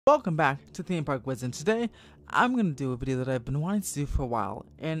Welcome back to Theme Park Wiz, and today I'm going to do a video that I've been wanting to do for a while,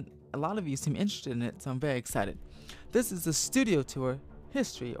 and a lot of you seem interested in it, so I'm very excited. This is the Studio Tour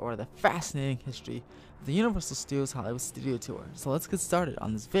history, or the fascinating history of the Universal Studios Hollywood Studio Tour. So let's get started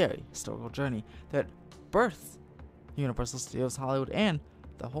on this very historical journey that birthed Universal Studios Hollywood and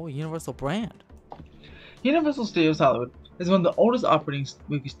the whole Universal brand. Universal Studios Hollywood is one of the oldest operating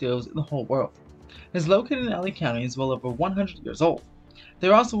movie studios in the whole world. It is located in LA County and is well over 100 years old. They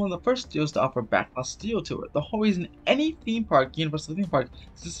are also one of the first studios to offer a backlot studio tour. The whole reason any theme park, Universal theme park,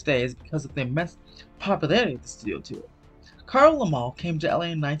 exists today is because of the immense popularity of the studio tour. Carl Laemmle came to LA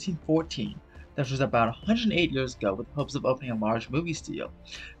in 1914, that was about 108 years ago, with hopes of opening a large movie studio.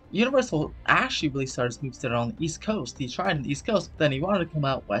 Universal actually really started his movie studio on the East Coast. He tried on the East Coast, but then he wanted to come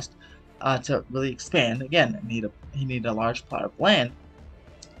out west to really expand. Again, he needed a large plot of land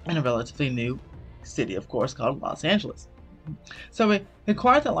in a relatively new city, of course, called Los Angeles. So he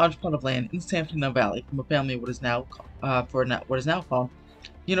acquired that large plot of land in San Fernando Valley from a family what is now called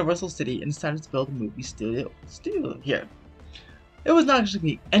Universal City, and decided to build a movie studio here. It was not going to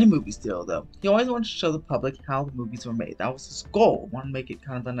be any movie studio though. He always wanted to show the public how the movies were made. That was his goal. He wanted to make it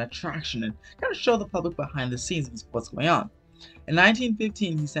kind of an attraction and kind of show the public behind the scenes of what's going on. In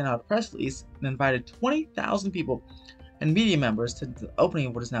 1915, he sent out a press release and invited 20,000 people and media members to the opening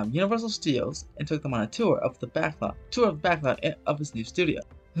of what is now Universal Studios, and took them on a tour of the backlot of his new studio.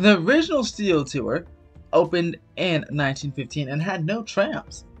 The original studio tour opened in 1915 and had no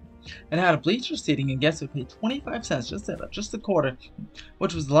trams. It had a bleacher seating, and guests would pay 25 cents, just a quarter,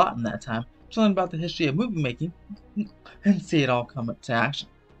 which was a lot in that time, to learn about the history of movie making and see it all come to action.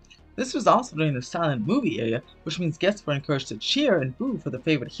 This was also during the silent movie era, which means guests were encouraged to cheer and boo for their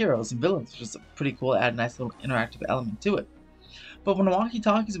favorite heroes and villains, which was pretty cool, add a nice little interactive element to it. But when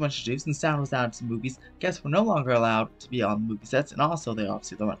walkie-talkies were introduced and sound was added to movies, guests were no longer allowed to be on the movie sets, and also they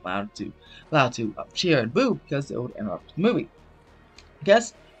obviously weren't allowed to cheer and boo because it would interrupt the movie.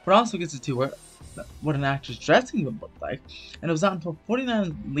 Guests would also get to tour what an actor's dressing room looked like, and it was not until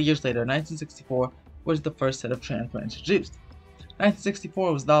 49 years later, 1964, was the first set of trams were introduced.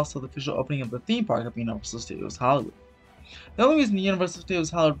 1964 was also the official opening of the theme park of Universal Studios Hollywood. The only reason the Universal Studios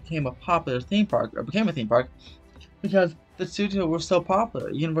Hollywood became a theme park, because the studio were so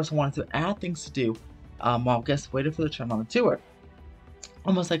popular. Universal wanted to add things to do while guests waited for the tram on the tour.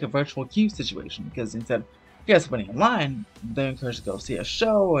 Almost like a virtual queue situation, because instead of guests waiting in line, they're encouraged to go see a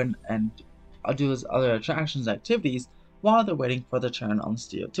show and do those other attractions activities while they're waiting for the turn on the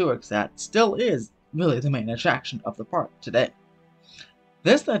studio tour, because that still is really the main attraction of the park today.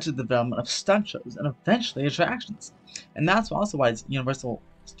 This led to the development of stunt shows and eventually attractions, and that's also why Universal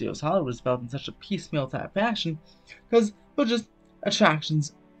Studios Hollywood was developed in such a piecemeal type fashion, because it was just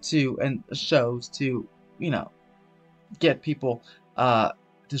attractions and shows to, get people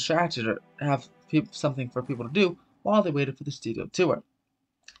distracted or have something for people to do while they waited for the studio tour.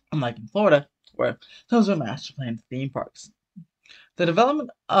 Unlike in Florida, where those were master planned theme parks. The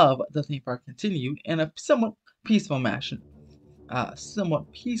development of the theme park continued in a somewhat piecemeal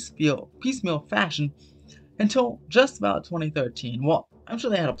fashion until just about 2013. Well, I'm sure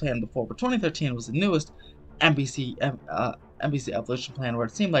they had a plan before, but 2013 was the newest NBC Evolution plan, where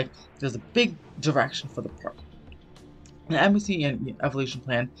it seemed like there's a big direction for the park. The NBC Evolution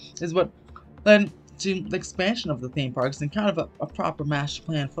plan is what led to the expansion of the theme parks and kind of a proper master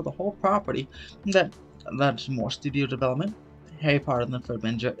plan for the whole property that led to more studio development. Harry Potter and the Third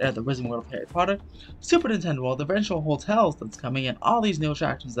the Wizarding World of Harry Potter, Super Nintendo World, the eventual hotels that's coming in, all these new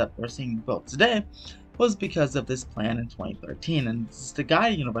attractions that we're seeing built today was because of this plan in 2013, and this is to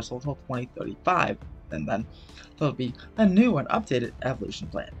guide Universal until 2035, and then there'll be a new and updated Evolution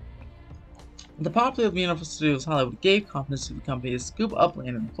plan. The popularity of Universal Studios Hollywood gave confidence to the company to scoop up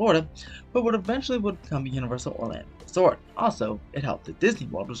land in Florida, but what eventually would become Universal Orlando Resort. Also, it helped that Disney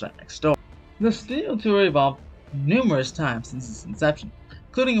World was right next door. The studio tour evolved numerous times since its inception,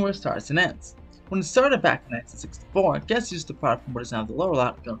 including where it starts and ends. When it started back in 1964, guests used to depart from what is now the lower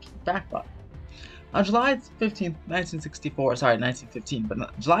lot and go to the back lot. On July 15, 1915,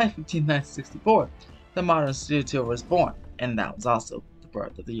 July 15, 1964, the modern studio tour was born, and that was also the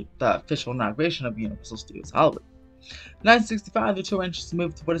birth of the official inauguration of Universal Studios Hollywood. In 1965, the tour entrance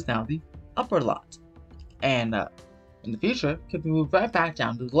moved to what is now the upper lot, and in the future, could be moved right back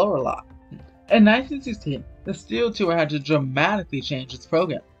down to the lower lot. In 1916, the studio tour had to dramatically change its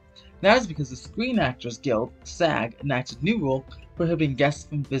program. That is because the Screen Actors Guild, SAG, enacted a new rule prohibiting guests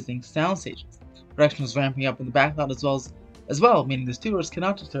from visiting sound stages. Production was ramping up in the backlot as well, meaning the stewards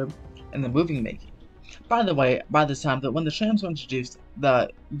cannot disturb in the movie making. By the way, by this time, when the trams were introduced,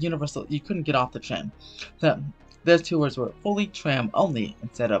 you couldn't get off the tram. Their tours were fully tram only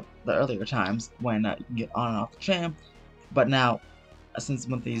instead of the earlier times when you can get on and off the tram. But now, since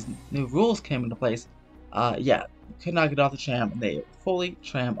when these new rules came into place, yeah, you could not get off the tram, and they were fully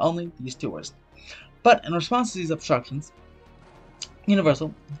tram only, these tours. But in response to these obstructions,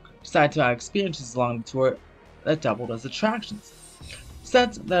 Universal decided to add experiences along the tour that doubled as attractions.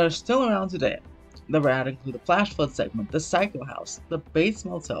 Sets that are still around today. The rad include the Flash Flood segment, the Psycho House, the Bates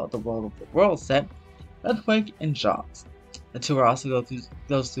Motel, the World of the World set, Earthquake, and Jaws. The tour also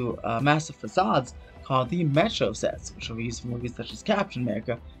goes through massive facades called the Metro sets, which are used for movies such as Captain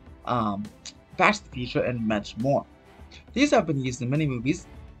America, Back to the Future, and much more. These have been used in many movies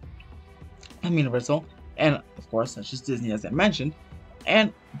from Universal, and of course, such as Disney, as I mentioned.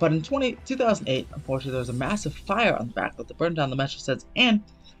 But in 2008, unfortunately, there was a massive fire on the back that burned down the Metro sets and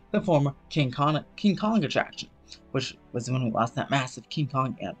the former King Kong attraction, which was when we lost that massive King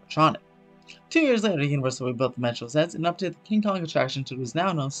Kong animatronic. 2 years later, Universal rebuilt the Metro sets and updated the King Kong attraction to what is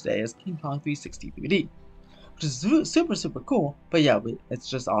now known today as King Kong 360 3D, which is super cool, but yeah, it's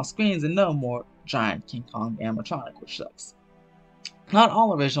just all screens and no more giant King Kong animatronic, which sucks. Not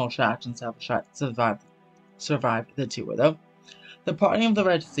all original attractions have survived the tour, though. The parting of the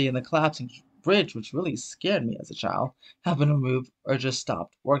Red Sea and the collapsing bridge, which really scared me as a child, have been removed or just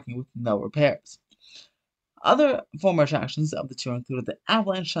stopped working with no repairs. Other former attractions of the tour included the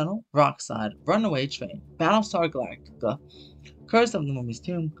Avalanche Tunnel, Rockside, Runaway Train, Battlestar Galactica, Curse of the Mummy's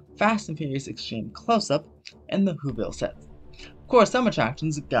Tomb, Fast and Furious Extreme Close-Up, and the Whoville set. Of course, some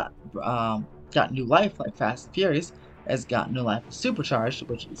attractions got new life, like Fast and Furious has got new life with Supercharged,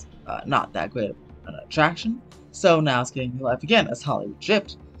 which is not that great of an attraction. So now it's getting new life again as Hollywood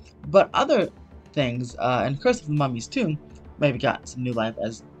Drift. But other things, and Curse of the Mummy's Tomb, maybe got some new life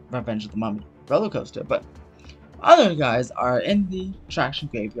as Revenge of the Mummy roller coaster, but other guys are in the attraction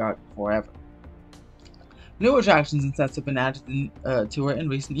graveyard forever. New attractions and sets have been added to the tour in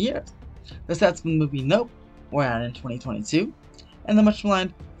recent years. The sets from the movie Nope were added in 2022, and the much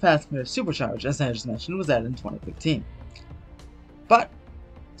maligned Fast and Furious Supercharged, as I just mentioned, was added in 2015. But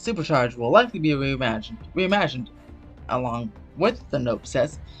Supercharged will likely be reimagined along with the Nope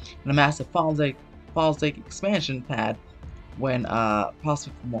sets in a massive Falls Lake expansion pad when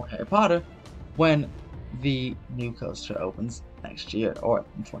possibly for more Harry Potter when the new coaster opens next year or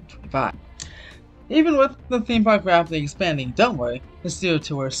in 2025. Even with the theme park rapidly expanding, don't worry, the Studio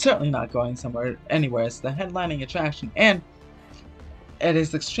Tour is certainly not going anywhere. It's the headlining attraction, and it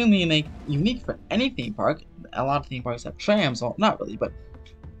is extremely unique for any theme park. A lot of theme parks have trams, well, not really, but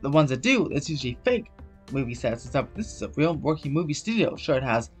the ones that do, it's usually fake movie sets and stuff. This is a real working movie studio. Sure, it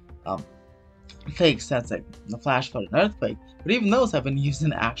has fake sets like the Flash Flood and Earthquake, but even those have been used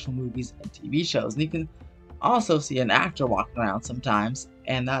in actual movies and TV shows. And you can also see an actor walking around sometimes,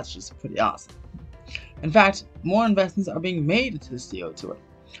 and that's just pretty awesome. In fact, more investments are being made into the Studio Tour.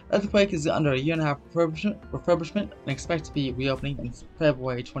 Earthquake is under a year-and-a-half refurbishment and expected to be reopening in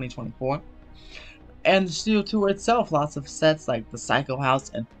February 2024. And the Studio Tour itself, lots of sets like the Psycho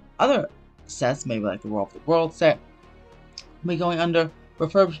House and other sets, maybe like the World of the World set, will be going under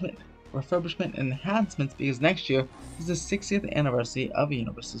refurbishment and enhancements because next year is the 60th anniversary of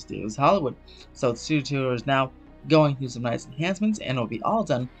Universal Studios Hollywood. So the Studio Tour is now going through some nice enhancements, and it will be all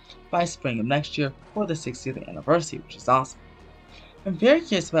done by spring of next year for the 60th anniversary, which is awesome. I'm very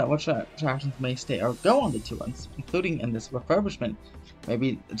curious about what attractions may stay or go on the tour, including in this refurbishment.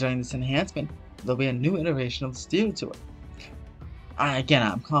 Maybe during this enhancement, there'll be a new iteration of the Studio Tour. Again,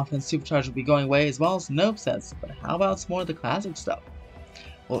 I'm confident Supercharged will be going away as well as Nope sets, but how about some more of the classic stuff?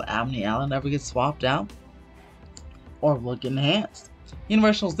 Will Amity Island ever get swapped out? Or will it get enhanced?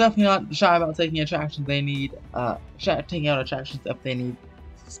 Universal's definitely not shy about taking attractions they need, taking out attractions if they need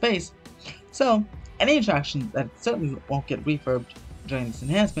space. So, any attraction that certainly won't get refurbed during this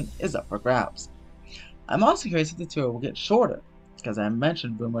enhancement is up for grabs. I'm also curious if the tour will get shorter, because I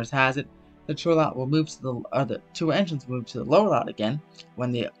mentioned rumors has it the tour lot will move to the tour entrance will move to the lower lot again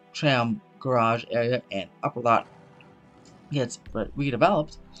when the tram garage area and upper lot gets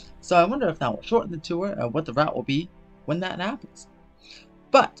redeveloped. So I wonder if that will shorten the tour and what the route will be when that happens.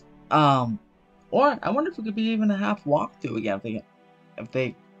 But or I wonder if it could be even a half walkthrough again if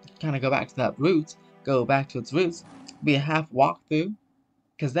they kind of go back to its roots, be a half walkthrough,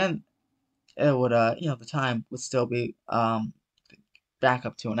 because then it would the time would still be back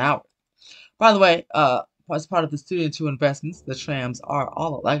up to an hour. By the way, as part of the Studio Tour investments, the trams are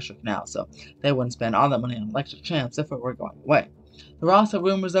all electric now, so they wouldn't spend all that money on electric trams if it were going away. There were also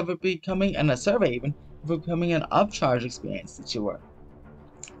rumors of it becoming, and a survey even, of it becoming an upcharge experience the tour,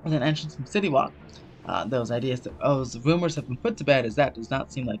 with an entrance from City Walk. Those rumors have been put to bed, as that does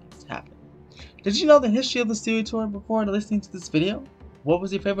not seem like it's happening. Did you know the history of the studio tour before listening to this video? What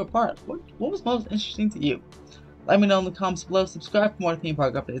was your favorite part? What was most interesting to you? Let me know in the comments below. Subscribe for more theme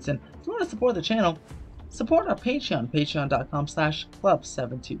park updates, and if you want to support the channel, support our Patreon,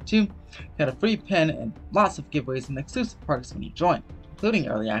 patreon.com/club722. Got a free pin and lots of giveaways and exclusive perks when you join, including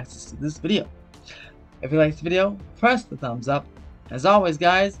early access to this video. If you liked the video, press the thumbs up. As always,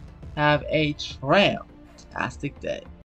 guys, have a fantastic day.